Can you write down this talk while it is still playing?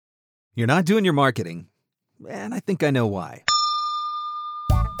You're not doing your marketing, and I think I know why.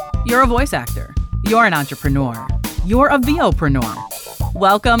 You're a voice actor. You're an entrepreneur. You're a VOpreneur.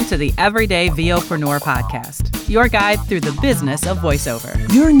 Welcome to the Everyday VOpreneur podcast, your guide through the business of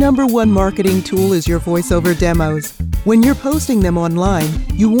voiceover. Your number one marketing tool is your voiceover demos. When you're posting them online,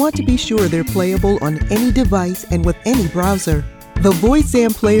 you want to be sure they're playable on any device and with any browser. The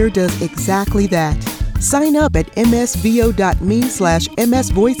VoiceZam player does exactly that. Sign up at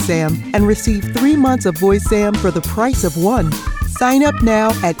msvo.me/msvoicezam and receive 3 months of VoiceZam for the price of one. Sign up now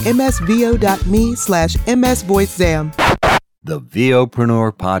at msvo.me/msvoicezam. The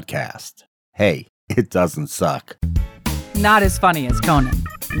VOpreneur Podcast. Hey, it doesn't suck. Not as funny as Conan.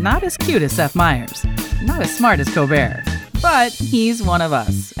 Not as cute as Seth Meyers. Not as smart as Colbert. But he's one of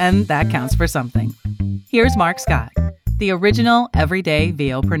us, and that counts for something. Here's Mark Scott, the original Everyday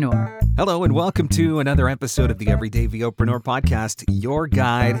VOpreneur. Hello and welcome to another episode of the Everyday VOpreneur podcast, your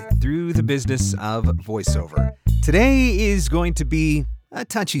guide through the business of voiceover. Today is going to be a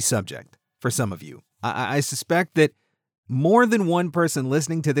touchy subject for some of you. I suspect that more than one person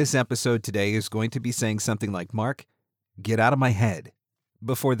listening to this episode today is going to be saying something like, Mark, get out of my head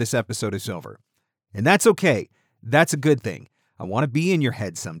before this episode is over. And that's okay. That's a good thing. I want to be in your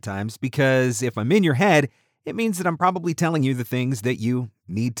head sometimes because if I'm in your head, it means that I'm probably telling you the things that you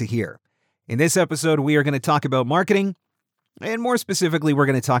need to hear. In this episode, we are going to talk about marketing, and more specifically, we're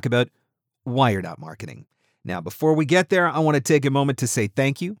going to talk about why you're not marketing. Now, before we get there, I want to take a moment to say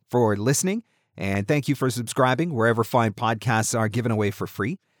thank you for listening, and thank you for subscribing wherever fine podcasts are given away for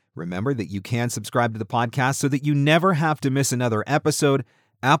free. Remember that you can subscribe to the podcast so that you never have to miss another episode.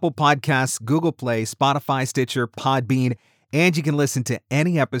 Apple Podcasts, Google Play, Spotify, Stitcher, Podbean, and you can listen to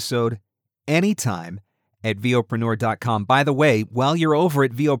any episode anytime at VOpreneur.com. By the way, while you're over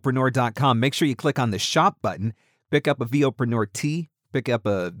at VOpreneur.com, make sure you click on the shop button, pick up a VOpreneur tee, pick up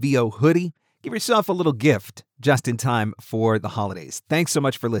a VO hoodie, give yourself a little gift just in time for the holidays. Thanks so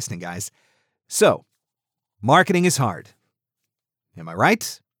much for listening, guys. So, marketing is hard. Am I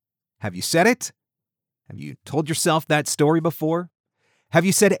right? Have you said it? Have you told yourself that story before? Have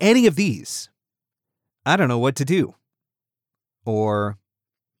you said any of these? I don't know what to do. Or,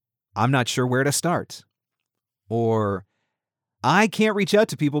 I'm not sure where to start. Or, I can't reach out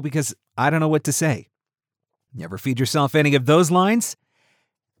to people because I don't know what to say. You ever feed yourself any of those lines?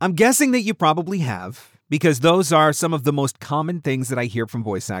 I'm guessing that you probably have, because those are some of the most common things that I hear from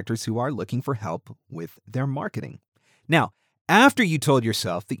voice actors who are looking for help with their marketing. Now, after you told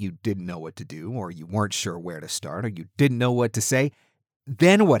yourself that you didn't know what to do, or you weren't sure where to start, or you didn't know what to say,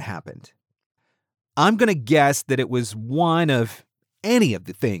 then what happened? I'm going to guess that it was one of any of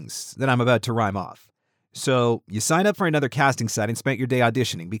the things that I'm about to rhyme off. So you signed up for another casting site and spent your day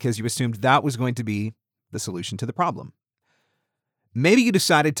auditioning because you assumed that was going to be the solution to the problem. Maybe you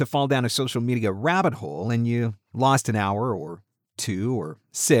decided to fall down a social media rabbit hole and you lost an hour or 2 or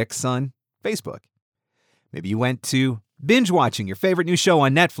 6 on Facebook. Maybe you went to binge watching your favorite new show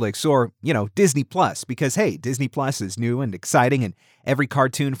on Netflix or, Disney Plus because, hey, Disney Plus is new and exciting and every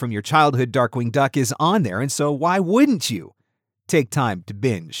cartoon from your childhood Darkwing Duck is on there. And so why wouldn't you take time to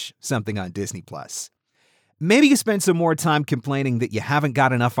binge something on Disney Plus? Maybe you spend some more time complaining that you haven't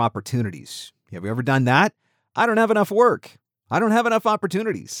got enough opportunities. Have you ever done that? I don't have enough work. I don't have enough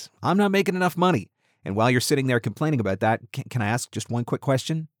opportunities. I'm not making enough money. And while you're sitting there complaining about that, can I ask just one quick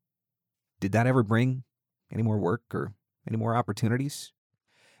question? Did that ever bring any more work or any more opportunities?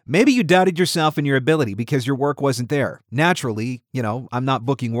 Maybe you doubted yourself and your ability because your work wasn't there. Naturally, I'm not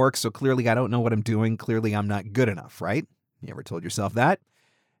booking work, so clearly I don't know what I'm doing. Clearly I'm not good enough, right? You ever told yourself that?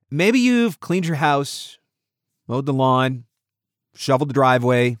 Maybe you've cleaned your house, mowed the lawn, shoveled the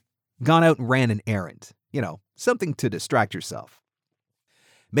driveway, gone out and ran an errand. Something to distract yourself.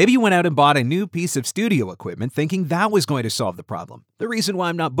 Maybe you went out and bought a new piece of studio equipment thinking that was going to solve the problem. The reason why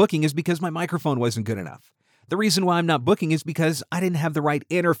I'm not booking is because my microphone wasn't good enough. The reason why I'm not booking is because I didn't have the right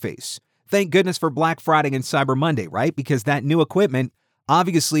interface. Thank goodness for Black Friday and Cyber Monday, right? Because that new equipment,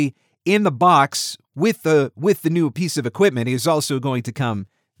 obviously in the box with the new piece of equipment is also going to come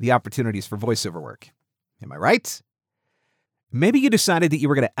the opportunities for voiceover work. Am I right? Maybe you decided that you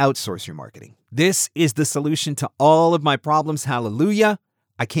were going to outsource your marketing. This is the solution to all of my problems. Hallelujah.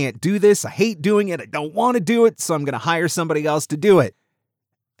 I can't do this. I hate doing it. I don't want to do it. So I'm going to hire somebody else to do it.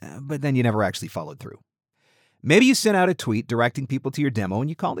 But then you never actually followed through. Maybe you sent out a tweet directing people to your demo and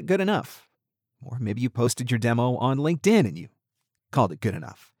you called it good enough. Or maybe you posted your demo on LinkedIn and you called it good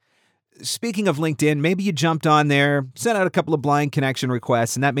enough. Speaking of LinkedIn, maybe you jumped on there, sent out a couple of blind connection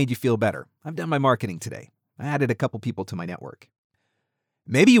requests, and that made you feel better. I've done my marketing today. I added a couple people to my network.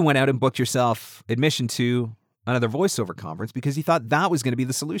 Maybe you went out and booked yourself admission to another voiceover conference because he thought that was going to be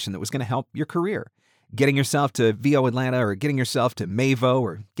the solution that was going to help your career. Getting yourself to VO Atlanta, or getting yourself to Mavo,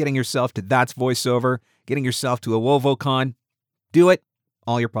 or getting yourself to That's Voiceover, getting yourself to a WovoCon. Do it.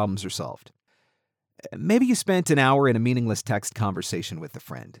 All your problems are solved. Maybe you spent an hour in a meaningless text conversation with a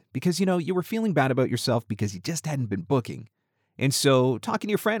friend because, you were feeling bad about yourself because you just hadn't been booking. And so talking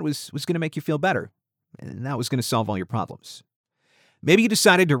to your friend was going to make you feel better. And that was going to solve all your problems. Maybe you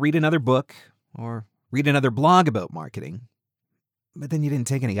decided to read another book or read another blog about marketing, but then you didn't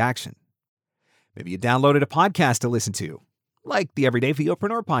take any action. Maybe you downloaded a podcast to listen to, like the Everyday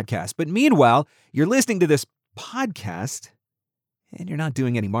VOpreneur podcast. But meanwhile, you're listening to this podcast and you're not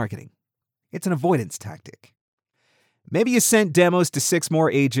doing any marketing. It's an avoidance tactic. Maybe you sent demos to 6 more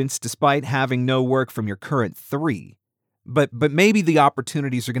agents despite having no work from your current 3. But maybe the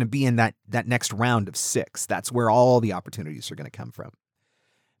opportunities are going to be in that next round of 6. That's where all the opportunities are going to come from.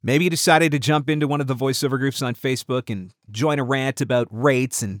 Maybe you decided to jump into one of the voiceover groups on Facebook and join a rant about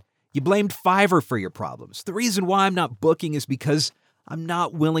rates, and you blamed Fiverr for your problems. The reason why I'm not booking is because I'm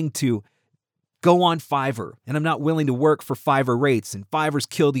not willing to go on Fiverr, and I'm not willing to work for Fiverr rates, and Fiverr's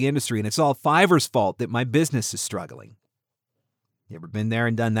killed the industry, and it's all Fiverr's fault that my business is struggling. You ever been there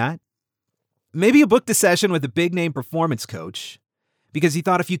and done that? Maybe you booked a session with a big-name performance coach because he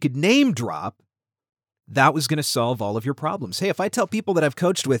thought if you could name drop, that was going to solve all of your problems. Hey, if I tell people that I've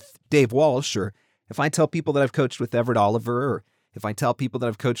coached with Dave Walsh, or if I tell people that I've coached with Everett Oliver, or if I tell people that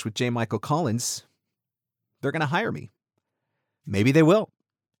I've coached with J. Michael Collins, they're going to hire me. Maybe they will.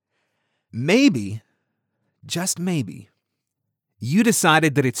 Maybe, just maybe, you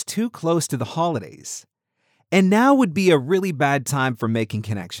decided that it's too close to the holidays, and now would be a really bad time for making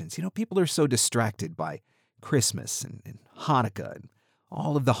connections. People are so distracted by Christmas and Hanukkah and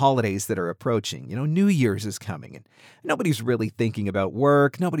all of the holidays that are approaching. New Year's is coming, and nobody's really thinking about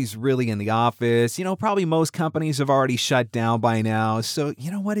work. Nobody's really in the office. Probably most companies have already shut down by now. So, you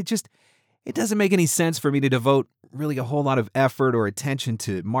know what? It doesn't make any sense for me to devote really a whole lot of effort or attention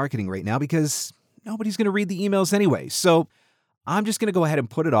to marketing right now because nobody's going to read the emails anyway. So I'm just going to go ahead and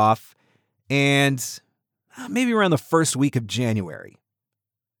put it off, and maybe around the first week of January,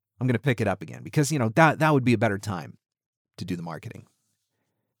 I'm going to pick it up again because, that would be a better time to do the marketing.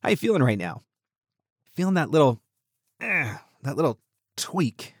 How you feeling right now? Feeling that little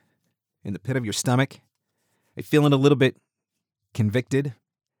tweak in the pit of your stomach? Are you feeling a little bit convicted?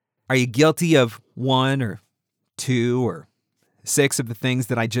 Are you guilty of 1 or 2 or 6 of the things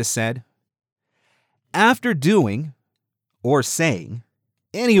that I just said? After doing or saying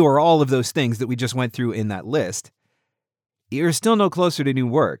any or all of those things that we just went through in that list, you're still no closer to new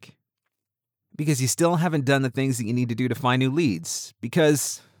work because you still haven't done the things that you need to do to find new leads.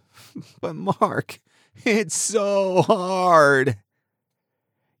 But Mark, it's so hard.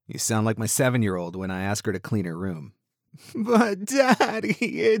 You sound like my 7-year-old when I ask her to clean her room. But Daddy,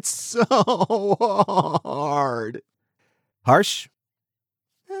 it's so hard. Harsh?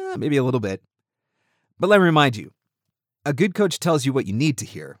 Maybe a little bit. But let me remind you, a good coach tells you what you need to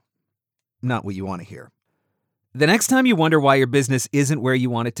hear, not what you want to hear. The next time you wonder why your business isn't where you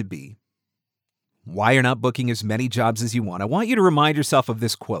want it to be, why you're not booking as many jobs as you want, I want you to remind yourself of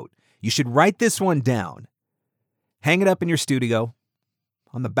this quote. You should write this one down. Hang it up in your studio,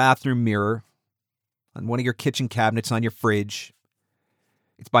 on the bathroom mirror, on one of your kitchen cabinets, on your fridge.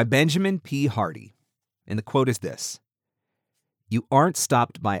 It's by Benjamin P. Hardy, and the quote is this: "You aren't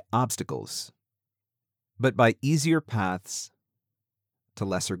stopped by obstacles, but by easier paths to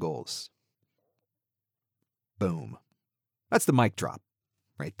lesser goals." Boom. That's the mic drop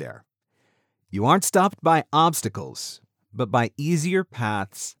right there. You aren't stopped by obstacles, but by easier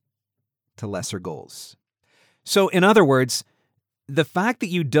paths to lesser goals. So, in other words, the fact that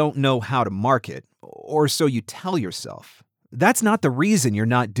you don't know how to market, or so you tell yourself, that's not the reason you're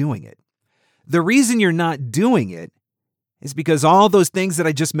not doing it. The reason you're not doing it is because all those things that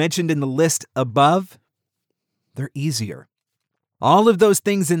I just mentioned in the list above, they're easier. All of those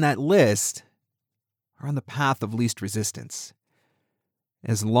things in that list are on the path of least resistance.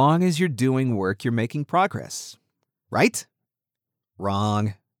 As long as you're doing work, you're making progress. Right?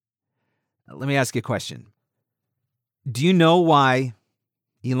 Wrong. Let me ask you a question. Do you know why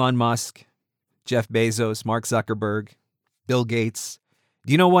Elon Musk, Jeff Bezos, Mark Zuckerberg, Bill Gates,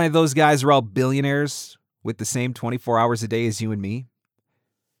 do you know why those guys are all billionaires with the same 24 hours a day as you and me?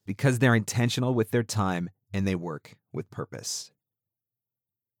 Because they're intentional with their time and they work with purpose.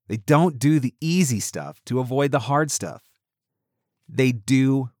 They don't do the easy stuff to avoid the hard stuff. They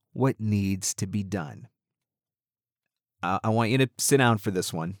do what needs to be done. I want you to sit down for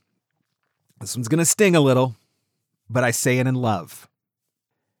this one. This one's going to sting a little, but I say it in love.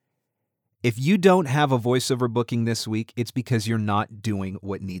 If you don't have a voiceover booking this week, it's because you're not doing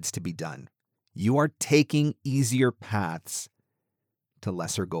what needs to be done. You are taking easier paths to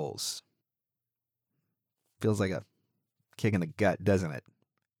lesser goals. Feels like a kick in the gut, doesn't it?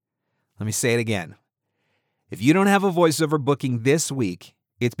 Let me say it again. If you don't have a voiceover booking this week,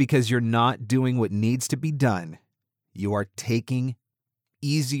 it's because you're not doing what needs to be done. You are taking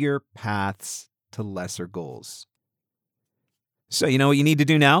easier paths to lesser goals. So you know what you need to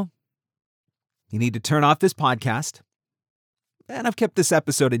do now? You need to turn off this podcast. And I've kept this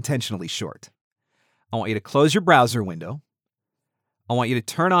episode intentionally short. I want you to close your browser window. I want you to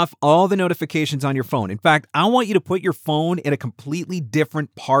turn off all the notifications on your phone. In fact, I want you to put your phone in a completely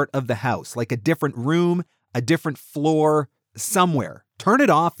different part of the house, like a different room, a different floor, somewhere. Turn it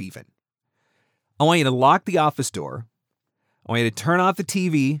off even. I want you to lock the office door. I want you to turn off the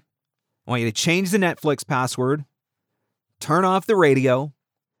TV. I want you to change the Netflix password. Turn off the radio.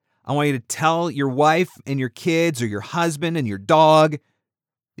 I want you to tell your wife and your kids or your husband and your dog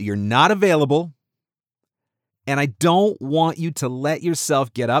that you're not available. And I don't want you to let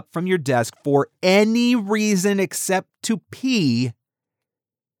yourself get up from your desk for any reason except to pee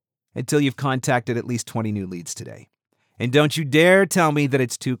until you've contacted at least 20 new leads today. And don't you dare tell me that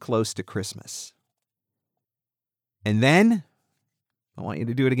it's too close to Christmas. And then I want you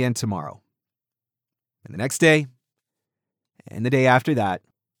to do it again tomorrow. And the next day. And the day after that.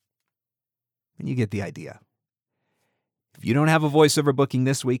 And you get the idea. If you don't have a voiceover booking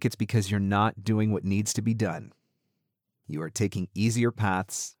this week, it's because you're not doing what needs to be done. You are taking easier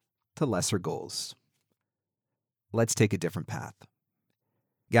paths to lesser goals. Let's take a different path.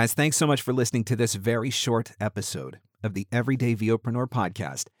 Guys, thanks so much for listening to this very short episode of the Everyday VOpreneur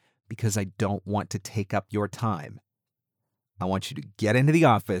podcast because I don't want to take up your time. I want you to get into the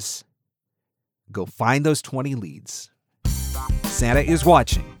office, go find those 20 leads. Santa is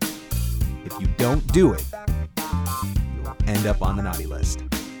watching. If you don't do it, you'll end up on the naughty list.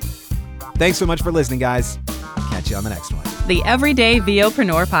 Thanks so much for listening, guys. Catch you on the next one. The Everyday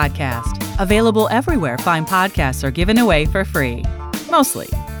VOpreneur podcast. Available everywhere fine podcasts are given away for free. Mostly,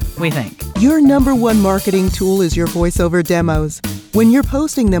 we think. Your number one marketing tool is your voiceover demos. When you're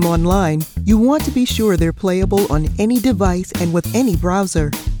posting them online, you want to be sure they're playable on any device and with any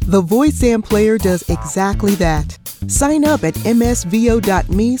browser. The VoiceZam player does exactly that. Sign up at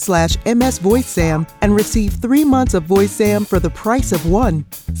msvo.me/msvoicezam and receive 3 months of VoiceZam for the price of one.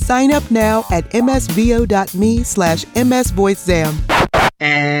 Sign up now at msvo.me/msvoicezam.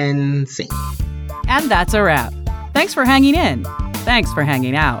 And scene. And that's a wrap. Thanks for hanging in. Thanks for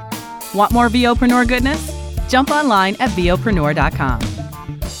hanging out. Want more VOpreneur goodness? Jump online at VOpreneur.com.